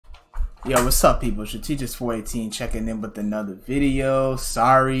Yo, what's up, people? Strategist 418 checking in with another video.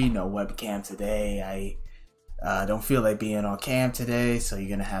 Sorry, no webcam today. I don't feel like being on cam today, so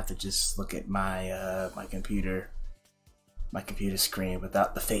you're gonna have to just look at my my computer screen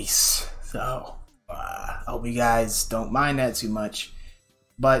without the face. So I hope you guys don't mind that too much.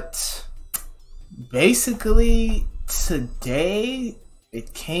 But basically, today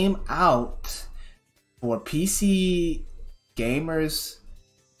it came out for PC gamers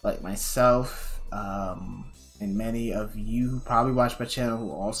like myself, and many of you who probably watch my channel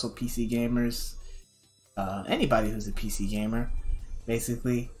who are also PC gamers. Anybody who's a PC gamer,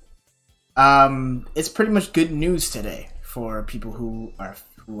 basically. It's pretty much good news today for people who are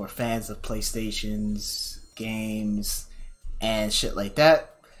fans of PlayStation's games and shit like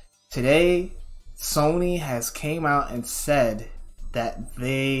that. Today, Sony has came out and said that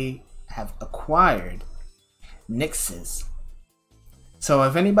they have acquired Nixxes. So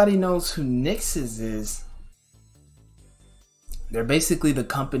if anybody knows who Nixxes is, they're basically the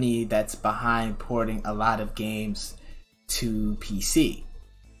company that's behind porting a lot of games to PC.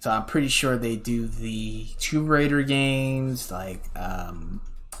 So I'm pretty sure they do the Tomb Raider games, like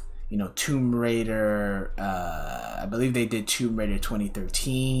you know, Tomb Raider. I believe they did Tomb Raider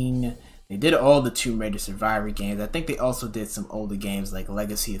 2013. They did all the Tomb Raider Survivor games. I think they also did some older games like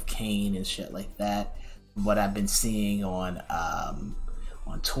Legacy of Kain and shit like that. What I've been seeing on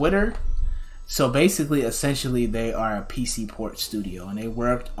Twitter. So basically, essentially, they are a PC port studio, and they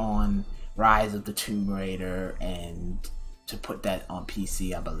worked on Rise of the Tomb Raider and to put that on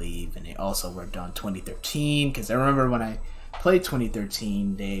PC, I believe. And they also worked on 2013, because I remember when I played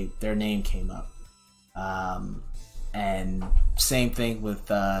 2013, their name came up. And same thing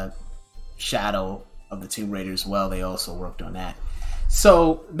with Shadow of the Tomb Raider as well. They also worked on that.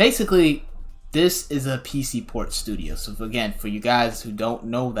 So basically, this is a PC port studio. So again, for you guys who don't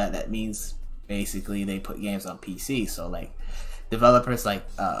know that, that means basically they put games on PC. So like developers like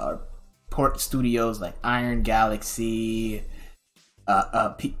port studios like Iron Galaxy,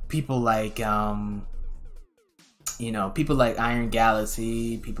 people like you know, people like Iron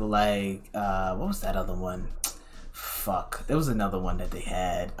Galaxy, people like what was that other one? Fuck, there was another one that they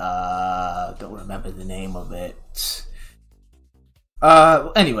had. Don't remember the name of it.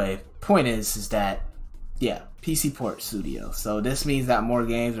 Anyway, point is that, yeah, PC port studio. So this means that more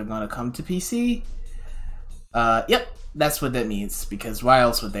games are going to come to PC. Yep, that's what that means. Because why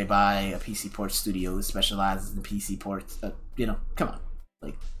else would they buy a PC port studio who specializes in PC ports? You know, come on.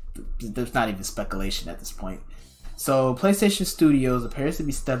 Like, there's not even speculation at this point. So PlayStation Studios appears to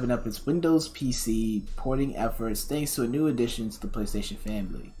be stepping up its Windows PC porting efforts thanks to a new addition to the PlayStation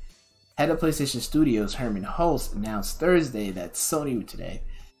family. Head of PlayStation Studios Herman Hulst announced Thursday that Sony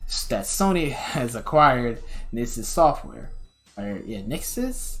has acquired Nixxes software. Or yeah,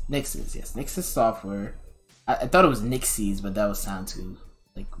 Nixxes, yes, Nixxes software. I thought it was Nixxes, but that would sound too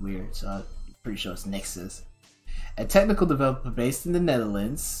like weird, so I'm pretty sure it's Nixxes. A technical developer based in the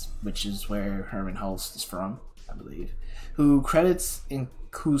Netherlands, which is where Herman Hulst is from, I believe, whose credits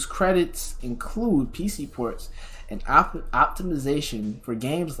include PC ports and optimization for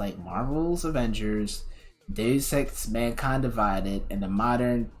games like Marvel's Avengers, Deus Ex Mankind Divided, and the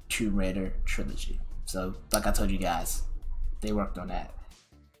modern Tomb Raider trilogy. So, like I told you guys, they worked on that.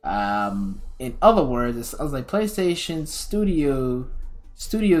 In other words, it sounds like PlayStation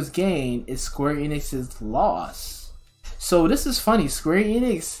Studios' gain is Square Enix's loss. So this is funny. Square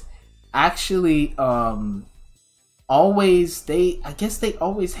Enix actually I guess they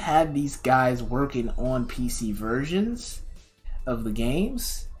always had these guys working on PC versions of the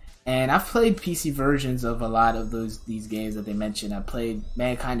games. And I've played PC versions of a lot of these games that they mentioned. I played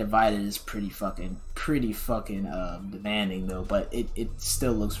Mankind Divided. Is pretty fucking demanding though, but it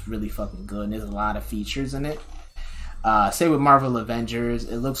still looks really fucking good. And there's a lot of features in it. Same with Marvel Avengers.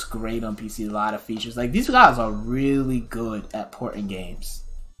 It looks great on PC. A lot of features. Like, these guys are really good at porting games.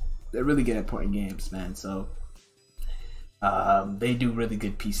 They're really good at porting games, man. So they do really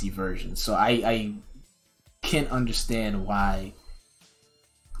good PC versions. So I can't understand why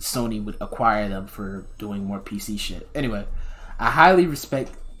Sony would acquire them for doing more PC shit. Anyway, I highly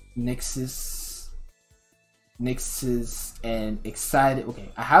respect Nixxes and excited. Okay,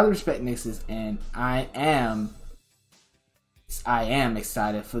 I highly respect Nixxes, and I am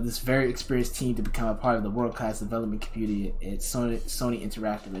excited for this very experienced team to become a part of the world-class development community at Sony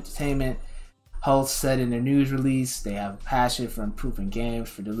Interactive Entertainment. Hulst said in their news release they have a passion for improving games,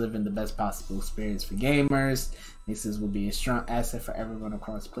 for delivering the best possible experience for gamers. Nixxes will be a strong asset for everyone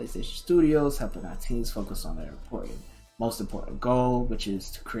across PlayStation Studios, helping our teams focus on their most important goal, which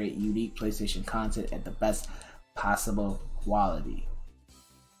is to create unique PlayStation content at the best possible quality.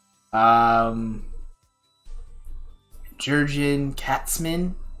 Jurgen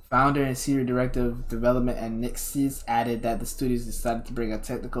Katzman, founder and senior director of development at Nixxes, added that the studios decided to bring a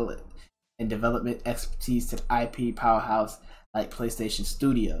technical and development expertise to the IP powerhouse like PlayStation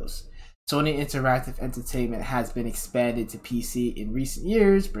Studios. Sony Interactive Entertainment has been expanded to PC in recent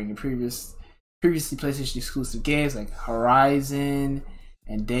years, bringing previously PlayStation exclusive games like Horizon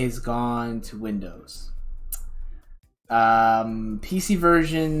and Days Gone to Windows. PC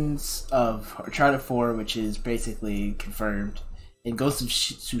versions of Uncharted 4, which is basically confirmed, and Ghost of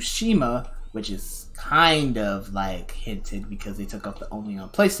Tsushima, which is kind of like hinted because they took up the only on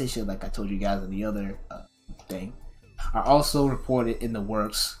PlayStation, like I told you guys in the other thing, are also reported in the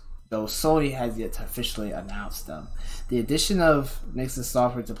works, though Sony has yet to officially announce them. The addition of Nixxes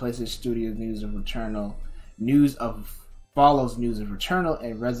software to PlayStation Studios follows news of Returnal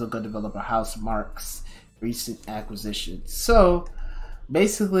and Resogun developer House marks recent acquisitions. So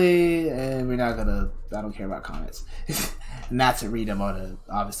basically, I don't care about comments. Not to read them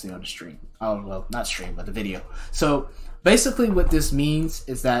obviously on the stream. Oh, well, not stream, but the video. So basically what this means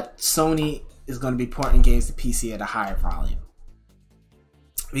is that Sony is going to be porting games to PC at a higher volume.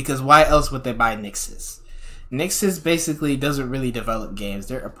 Because why else would they buy Nixxes? Nixxes basically doesn't really develop games.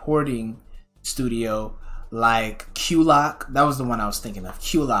 They're a porting studio like Q-Lock. That was the one I was thinking of.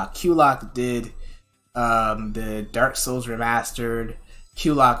 Q-Lock. Q-Lock did the Dark Souls Remastered.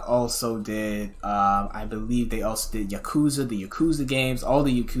 Q-Lock also did, I believe they also did Yakuza, the Yakuza games. All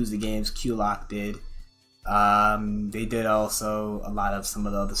the Yakuza games Q-Lock did. They did also a lot of some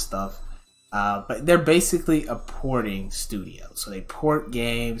of the other stuff. But they're basically a porting studio. So they port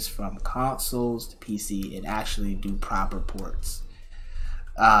games from consoles to PC and actually do proper ports.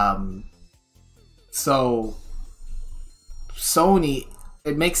 So Sony,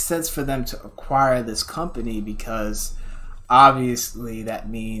 it makes sense for them to acquire this company because obviously that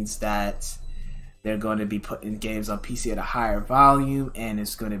means that they're going to be putting games on PC at a higher volume, and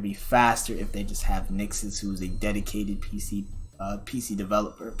it's going to be faster if they just have Nixxes, who's a dedicated PC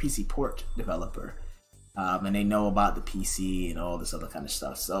developer, PC port developer, and they know about the PC and all this other kind of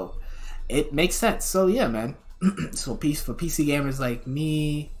stuff. So it makes sense. So yeah, man. So for PC gamers like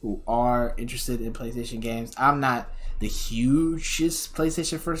me who are interested in PlayStation games, I'm not the hugest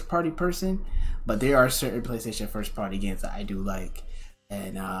PlayStation first party person, but there are certain PlayStation first party games that I do like,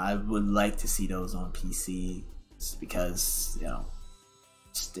 and I would like to see those on PC because, you know,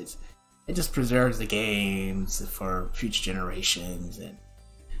 it just preserves the games for future generations, and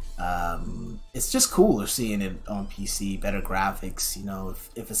it's just cooler seeing it on PC, better graphics. You know,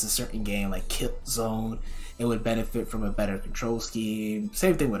 if it's a certain game like Killzone, it would benefit from a better control scheme.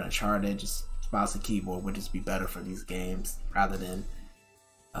 Same thing with Uncharted, just mouse and keyboard would just be better for these games rather than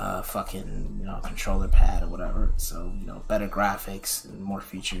fucking, you know, controller pad or whatever. So, you know, better graphics and more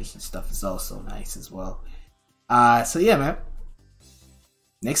features and stuff is also nice as well. So yeah, man.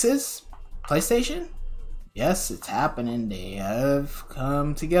 Nixxes, PlayStation, yes, it's happening. They have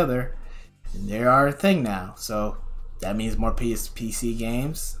come together, and they are a thing now. So that means more PC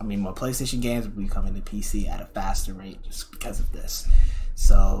games. I mean, more PlayStation games will be coming to PC at a faster rate just because of this.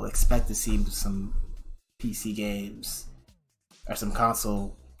 So expect to see some PC games or some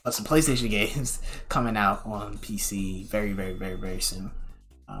console or some PlayStation games coming out on PC very, very, very, very soon.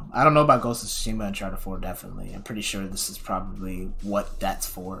 I don't know about Ghost of Tsushima and Uncharted 4, definitely. I'm pretty sure this is probably what that's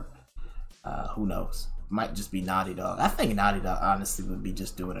for. Who knows? Might just be Naughty Dog. I think Naughty Dog honestly would be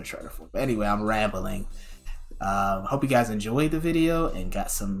just doing Uncharted 4. But anyway, I'm rambling. Hope you guys enjoyed the video and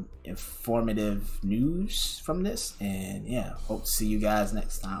got some informative news from this. And yeah, hope to see you guys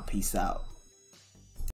next time. Peace out.